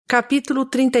Capítulo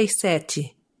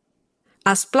 37.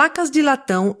 As placas de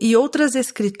latão e outras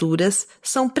escrituras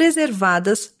são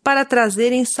preservadas para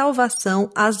trazerem salvação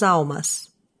às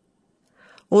almas.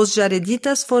 Os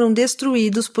jareditas foram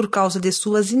destruídos por causa de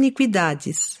suas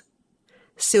iniquidades.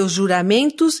 Seus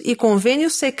juramentos e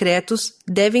convênios secretos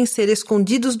devem ser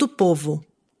escondidos do povo.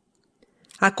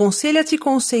 Aconselha-te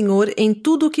com o Senhor em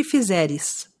tudo o que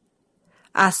fizeres.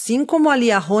 Assim como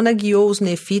Aliarona guiou os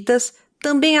nefitas,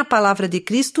 também a palavra de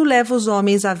Cristo leva os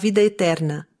homens à vida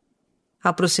eterna.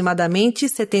 Aproximadamente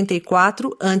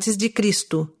 74 a.C.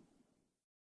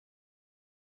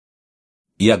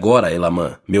 E agora,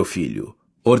 Elamã, meu filho,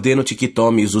 ordeno-te que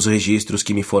tomes os registros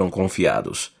que me foram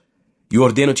confiados. E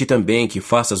ordeno-te também que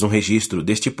faças um registro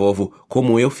deste povo,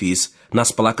 como eu fiz,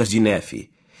 nas placas de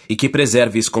Nefe, e que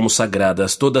preserves como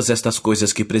sagradas todas estas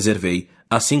coisas que preservei,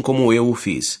 assim como eu o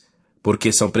fiz,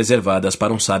 porque são preservadas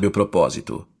para um sábio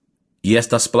propósito. E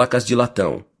estas placas de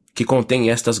latão, que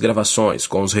contêm estas gravações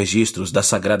com os registros das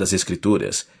Sagradas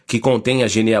Escrituras, que contêm a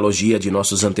genealogia de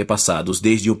nossos antepassados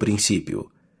desde o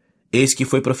princípio. Eis que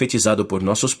foi profetizado por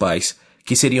nossos pais,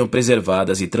 que seriam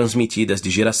preservadas e transmitidas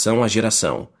de geração a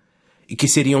geração, e que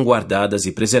seriam guardadas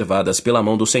e preservadas pela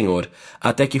mão do Senhor,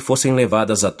 até que fossem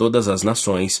levadas a todas as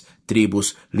nações,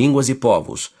 tribos, línguas e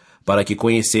povos, para que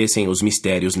conhecessem os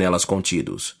mistérios nelas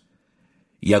contidos.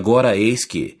 E agora eis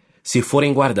que, se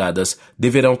forem guardadas,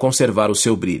 deverão conservar o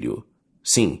seu brilho.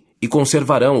 Sim, e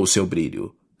conservarão o seu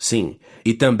brilho. Sim,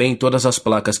 e também todas as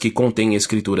placas que contêm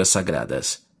escrituras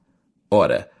sagradas.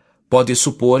 Ora, podes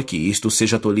supor que isto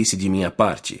seja tolice de minha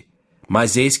parte,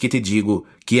 mas eis que te digo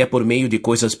que é por meio de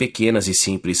coisas pequenas e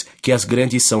simples que as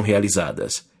grandes são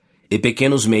realizadas, e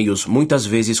pequenos meios muitas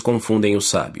vezes confundem os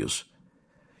sábios.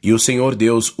 E o Senhor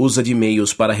Deus usa de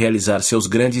meios para realizar seus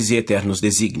grandes e eternos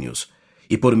desígnios,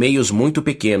 e por meios muito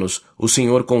pequenos, o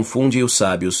Senhor confunde os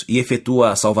sábios e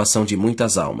efetua a salvação de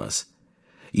muitas almas.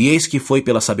 E eis que foi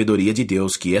pela sabedoria de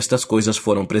Deus que estas coisas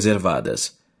foram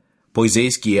preservadas. Pois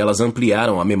eis que elas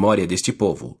ampliaram a memória deste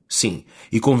povo, sim,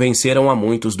 e convenceram a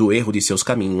muitos do erro de seus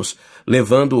caminhos,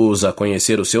 levando-os a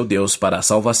conhecer o seu Deus para a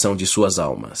salvação de suas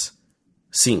almas.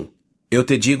 Sim, eu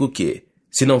te digo que,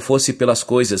 se não fosse pelas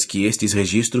coisas que estes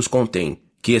registros contêm,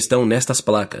 que estão nestas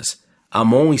placas,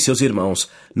 Amon e seus irmãos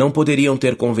não poderiam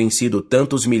ter convencido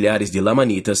tantos milhares de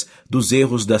lamanitas dos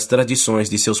erros das tradições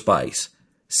de seus pais.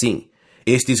 Sim,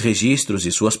 estes registros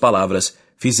e suas palavras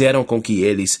fizeram com que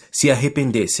eles se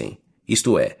arrependessem,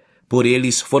 isto é, por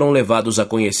eles foram levados a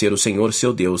conhecer o Senhor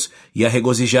seu Deus e a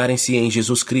regozijarem-se em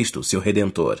Jesus Cristo, seu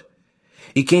Redentor.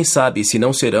 E quem sabe se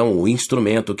não serão o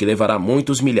instrumento que levará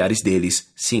muitos milhares deles,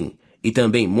 sim, e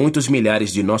também muitos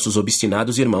milhares de nossos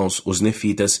obstinados irmãos, os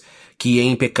nefitas, que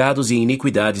em pecados e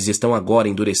iniquidades estão agora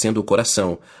endurecendo o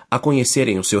coração, a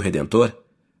conhecerem o seu Redentor?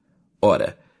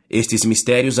 Ora, estes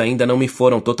mistérios ainda não me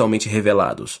foram totalmente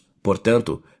revelados,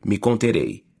 portanto, me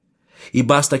conterei. E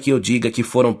basta que eu diga que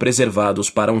foram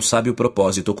preservados para um sábio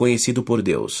propósito conhecido por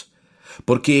Deus,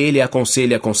 porque Ele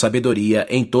aconselha com sabedoria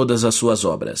em todas as suas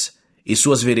obras, e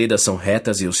suas veredas são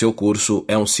retas e o seu curso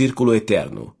é um círculo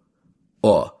eterno.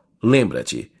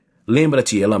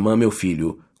 Lembra-te, Elamã, meu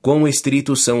filho, quão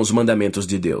estritos são os mandamentos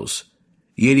de Deus.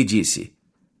 E ele disse,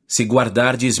 se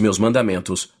guardardes meus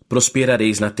mandamentos,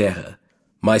 prosperareis na terra.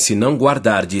 Mas se não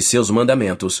guardardes seus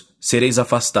mandamentos, sereis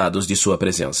afastados de sua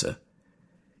presença.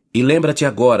 E lembra-te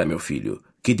agora, meu filho,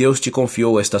 que Deus te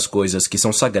confiou estas coisas que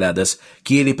são sagradas,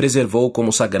 que Ele preservou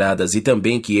como sagradas e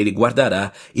também que Ele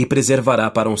guardará e preservará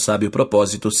para um sábio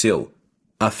propósito seu,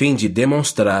 a fim de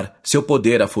demonstrar seu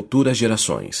poder a futuras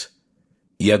gerações.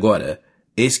 E agora,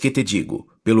 eis que te digo,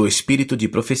 pelo espírito de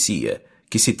profecia,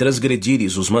 que se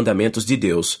transgredires os mandamentos de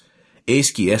Deus, eis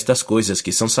que estas coisas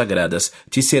que são sagradas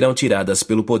te serão tiradas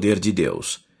pelo poder de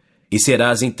Deus, e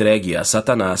serás entregue a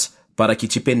Satanás para que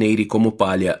te peneire como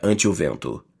palha ante o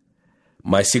vento.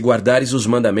 Mas se guardares os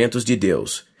mandamentos de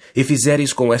Deus, e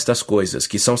fizeres com estas coisas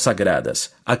que são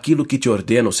sagradas aquilo que te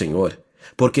ordena o Senhor,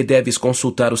 porque deves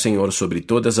consultar o Senhor sobre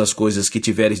todas as coisas que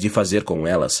tiveres de fazer com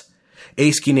elas,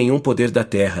 eis que nenhum poder da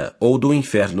terra ou do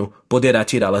inferno poderá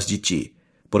tirá-las de ti,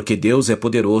 porque Deus é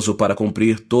poderoso para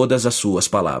cumprir todas as suas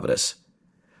palavras.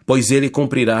 Pois Ele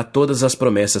cumprirá todas as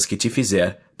promessas que te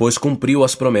fizer, pois cumpriu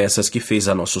as promessas que fez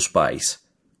a nossos pais.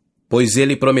 Pois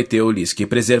Ele prometeu-lhes que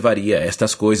preservaria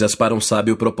estas coisas para um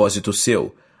sábio propósito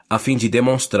seu, a fim de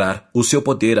demonstrar o seu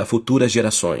poder a futuras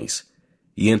gerações.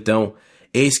 E então,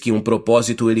 eis que um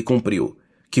propósito Ele cumpriu,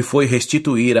 que foi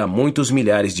restituir a muitos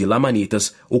milhares de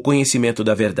lamanitas o conhecimento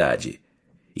da verdade.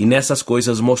 E nessas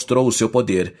coisas mostrou o seu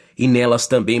poder, e nelas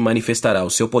também manifestará o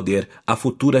seu poder a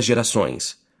futuras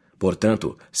gerações.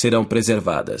 Portanto, serão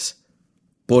preservadas.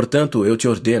 Portanto, eu te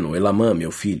ordeno, Elamã, meu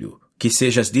filho, que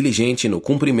sejas diligente no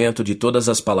cumprimento de todas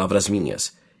as palavras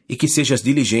minhas, e que sejas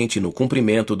diligente no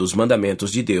cumprimento dos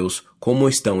mandamentos de Deus, como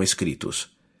estão escritos.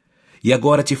 E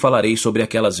agora te falarei sobre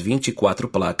aquelas 24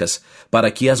 placas,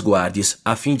 para que as guardes,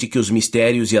 a fim de que os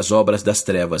mistérios e as obras das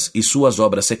trevas e suas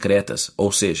obras secretas,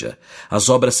 ou seja, as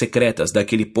obras secretas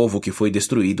daquele povo que foi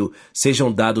destruído, sejam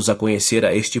dados a conhecer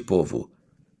a este povo.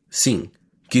 Sim,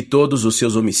 que todos os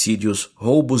seus homicídios,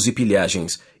 roubos e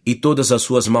pilhagens, e todas as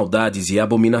suas maldades e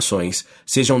abominações,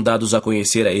 sejam dados a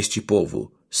conhecer a este povo.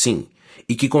 Sim,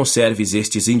 e que conserves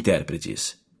estes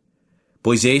intérpretes.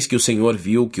 Pois eis que o Senhor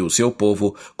viu que o seu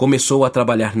povo começou a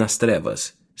trabalhar nas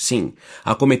trevas, sim,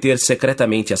 a cometer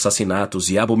secretamente assassinatos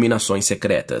e abominações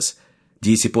secretas.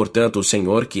 Disse, portanto, o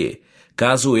Senhor que,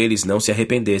 caso eles não se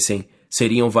arrependessem,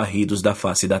 seriam varridos da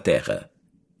face da terra.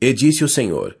 E disse o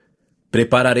Senhor: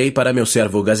 prepararei para meu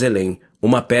servo Gazelém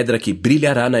uma pedra que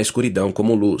brilhará na escuridão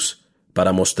como luz,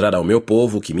 para mostrar ao meu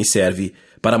povo que me serve,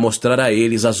 para mostrar a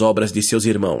eles as obras de seus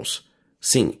irmãos.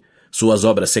 Sim, suas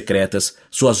obras secretas,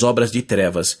 suas obras de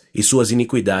trevas, e suas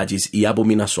iniquidades e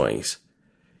abominações.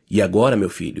 E agora, meu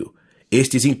filho,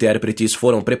 estes intérpretes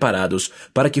foram preparados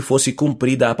para que fosse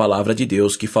cumprida a palavra de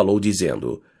Deus que falou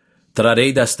dizendo: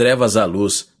 trarei das trevas à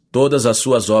luz todas as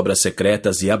suas obras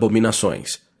secretas e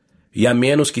abominações, e a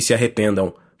menos que se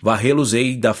arrependam,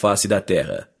 varrê-los-ei da face da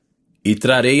terra. E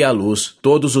trarei à luz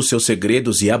todos os seus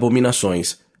segredos e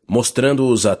abominações,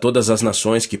 mostrando-os a todas as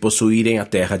nações que possuírem a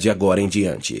terra de agora em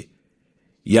diante.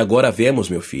 E agora vemos,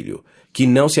 meu filho, que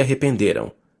não se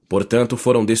arrependeram, portanto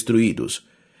foram destruídos,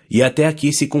 e até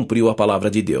aqui se cumpriu a palavra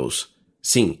de Deus.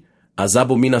 Sim, as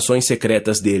abominações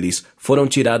secretas deles foram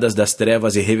tiradas das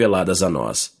trevas e reveladas a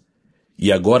nós.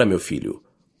 E agora, meu filho,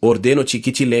 ordeno-te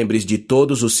que te lembres de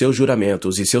todos os seus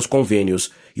juramentos e seus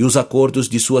convênios e os acordos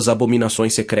de suas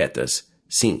abominações secretas.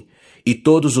 Sim, e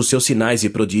todos os seus sinais e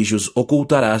prodígios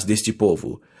ocultarás deste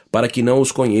povo, para que não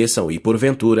os conheçam e,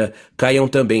 porventura, caiam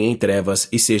também em trevas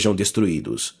e sejam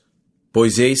destruídos.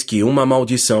 Pois eis que uma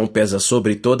maldição pesa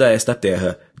sobre toda esta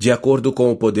terra, de acordo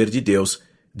com o poder de Deus,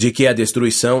 de que a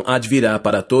destruição advirá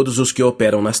para todos os que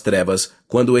operam nas trevas,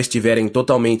 quando estiverem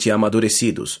totalmente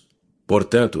amadurecidos.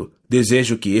 Portanto,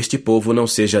 desejo que este povo não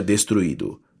seja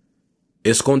destruído.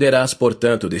 Esconderás,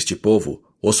 portanto, deste povo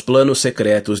os planos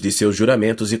secretos de seus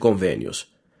juramentos e convênios,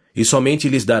 e somente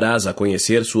lhes darás a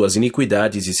conhecer suas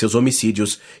iniquidades e seus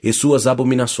homicídios e suas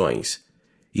abominações,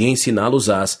 e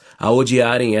ensiná-los-ás a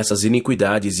odiarem essas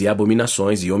iniquidades e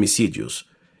abominações e homicídios.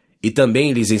 E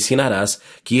também lhes ensinarás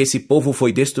que esse povo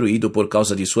foi destruído por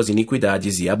causa de suas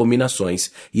iniquidades e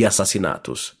abominações e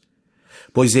assassinatos.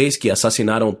 Pois eis que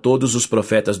assassinaram todos os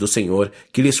profetas do Senhor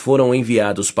que lhes foram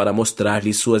enviados para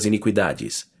mostrar-lhes suas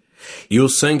iniquidades. E o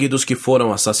sangue dos que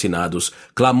foram assassinados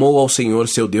clamou ao Senhor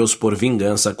seu Deus por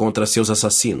vingança contra seus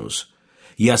assassinos.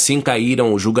 E assim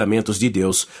caíram os julgamentos de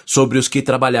Deus sobre os que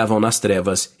trabalhavam nas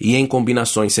trevas e em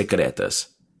combinações secretas.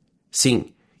 Sim,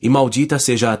 e maldita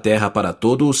seja a terra para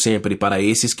todo o sempre para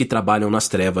esses que trabalham nas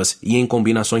trevas e em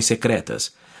combinações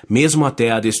secretas, mesmo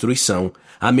até a destruição,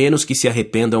 a menos que se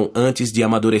arrependam antes de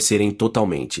amadurecerem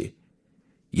totalmente.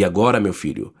 E agora, meu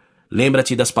filho,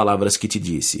 lembra-te das palavras que te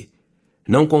disse.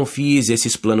 Não confies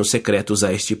esses planos secretos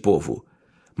a este povo,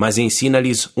 mas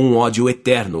ensina-lhes um ódio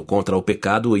eterno contra o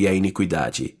pecado e a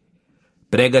iniquidade.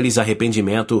 Prega-lhes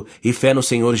arrependimento e fé no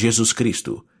Senhor Jesus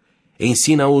Cristo.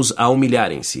 Ensina-os a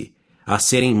humilharem-se, a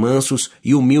serem mansos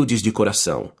e humildes de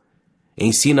coração.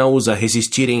 Ensina-os a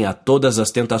resistirem a todas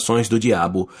as tentações do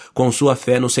diabo com sua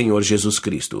fé no Senhor Jesus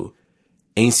Cristo.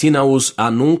 Ensina-os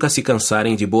a nunca se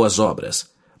cansarem de boas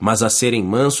obras, mas a serem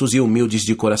mansos e humildes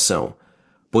de coração,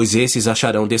 pois esses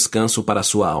acharão descanso para a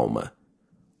sua alma.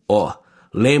 Ó,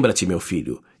 lembra-te, meu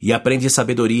filho, e aprende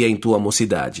sabedoria em tua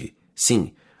mocidade.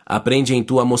 Sim, aprende em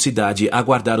tua mocidade a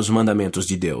guardar os mandamentos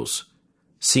de Deus.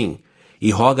 Sim,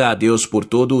 e roga a Deus por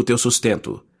todo o teu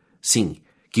sustento. Sim,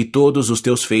 que todos os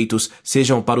teus feitos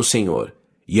sejam para o Senhor,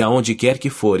 e aonde quer que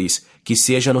fores, que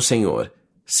seja no Senhor.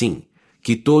 Sim,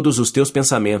 que todos os teus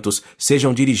pensamentos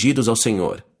sejam dirigidos ao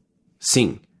Senhor.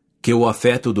 Sim, que o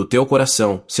afeto do teu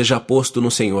coração seja posto no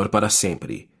Senhor para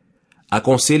sempre.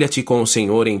 Aconselha-te com o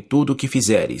Senhor em tudo o que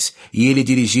fizeres, e Ele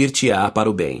dirigir-te-á para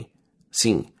o bem.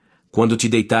 Sim, quando te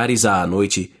deitares à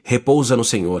noite, repousa no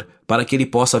Senhor, para que Ele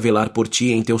possa velar por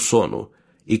ti em teu sono.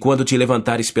 E quando te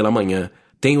levantares pela manhã,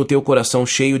 tem o teu coração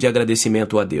cheio de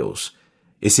agradecimento a Deus.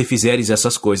 E se fizeres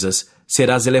essas coisas,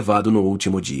 serás elevado no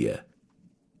último dia.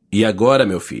 E agora,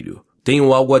 meu filho,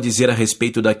 tenho algo a dizer a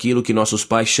respeito daquilo que nossos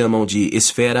pais chamam de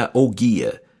esfera ou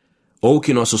guia, ou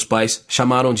que nossos pais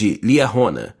chamaram de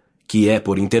liarona, que é,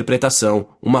 por interpretação,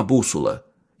 uma bússola,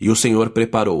 e o Senhor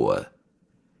preparou-a.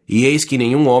 E eis que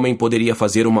nenhum homem poderia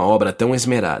fazer uma obra tão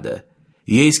esmerada.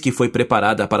 E eis que foi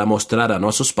preparada para mostrar a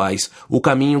nossos pais o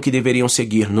caminho que deveriam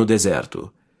seguir no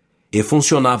deserto. E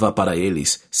funcionava para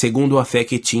eles segundo a fé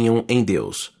que tinham em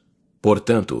Deus.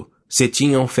 Portanto, se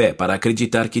tinham fé para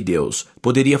acreditar que Deus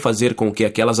poderia fazer com que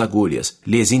aquelas agulhas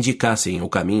lhes indicassem o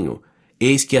caminho,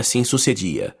 eis que assim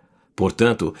sucedia.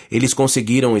 Portanto, eles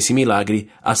conseguiram esse milagre,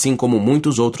 assim como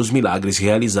muitos outros milagres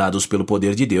realizados pelo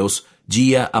poder de Deus,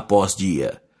 dia após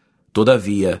dia.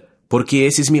 Todavia, porque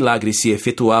esses milagres se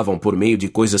efetuavam por meio de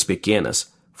coisas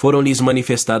pequenas, foram-lhes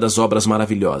manifestadas obras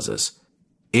maravilhosas.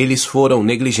 Eles foram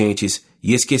negligentes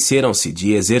e esqueceram-se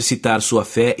de exercitar sua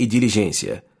fé e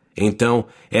diligência. Então,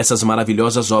 essas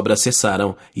maravilhosas obras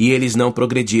cessaram e eles não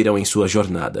progrediram em sua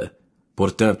jornada.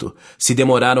 Portanto, se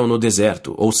demoraram no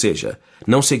deserto, ou seja,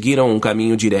 não seguiram um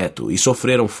caminho direto e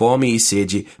sofreram fome e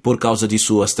sede por causa de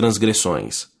suas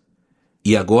transgressões.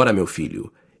 E agora, meu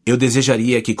filho, eu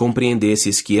desejaria que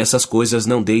compreendesses que essas coisas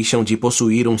não deixam de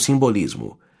possuir um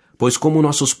simbolismo, pois como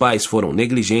nossos pais foram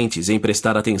negligentes em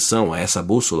prestar atenção a essa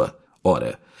bússola,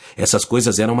 ora, essas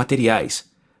coisas eram materiais,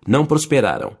 não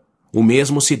prosperaram. O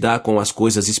mesmo se dá com as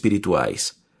coisas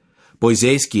espirituais. Pois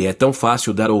eis que é tão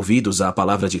fácil dar ouvidos à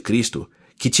palavra de Cristo,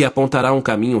 que te apontará um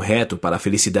caminho reto para a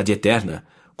felicidade eterna,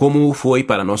 como o foi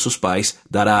para nossos pais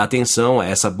dar a atenção a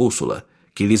essa bússola,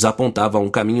 que lhes apontava um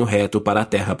caminho reto para a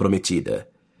terra prometida.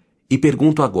 E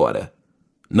pergunto agora,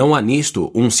 não há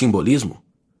nisto um simbolismo?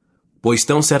 Pois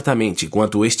tão certamente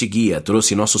quanto este guia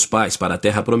trouxe nossos pais para a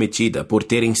terra prometida por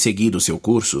terem seguido seu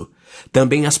curso,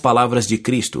 também as palavras de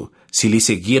Cristo, se lhe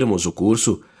seguirmos o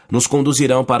curso, nos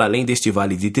conduzirão para além deste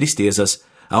vale de tristezas,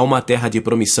 a uma terra de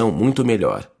promissão muito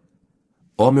melhor.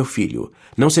 Ó meu filho,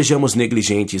 não sejamos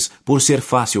negligentes por ser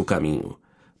fácil o caminho,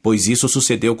 pois isso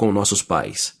sucedeu com nossos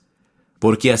pais.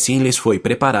 Porque assim lhes foi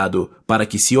preparado para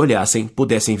que, se olhassem,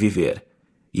 pudessem viver.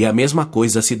 E a mesma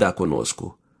coisa se dá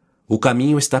conosco. O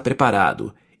caminho está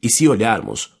preparado, e se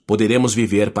olharmos, poderemos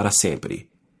viver para sempre.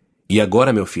 E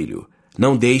agora, meu filho,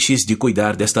 não deixes de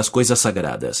cuidar destas coisas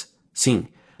sagradas. Sim,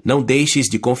 não deixes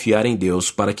de confiar em Deus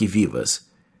para que vivas.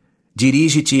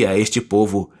 Dirige-te a este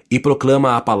povo e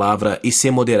proclama a palavra e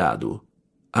sê moderado.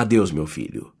 Adeus, meu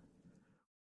filho.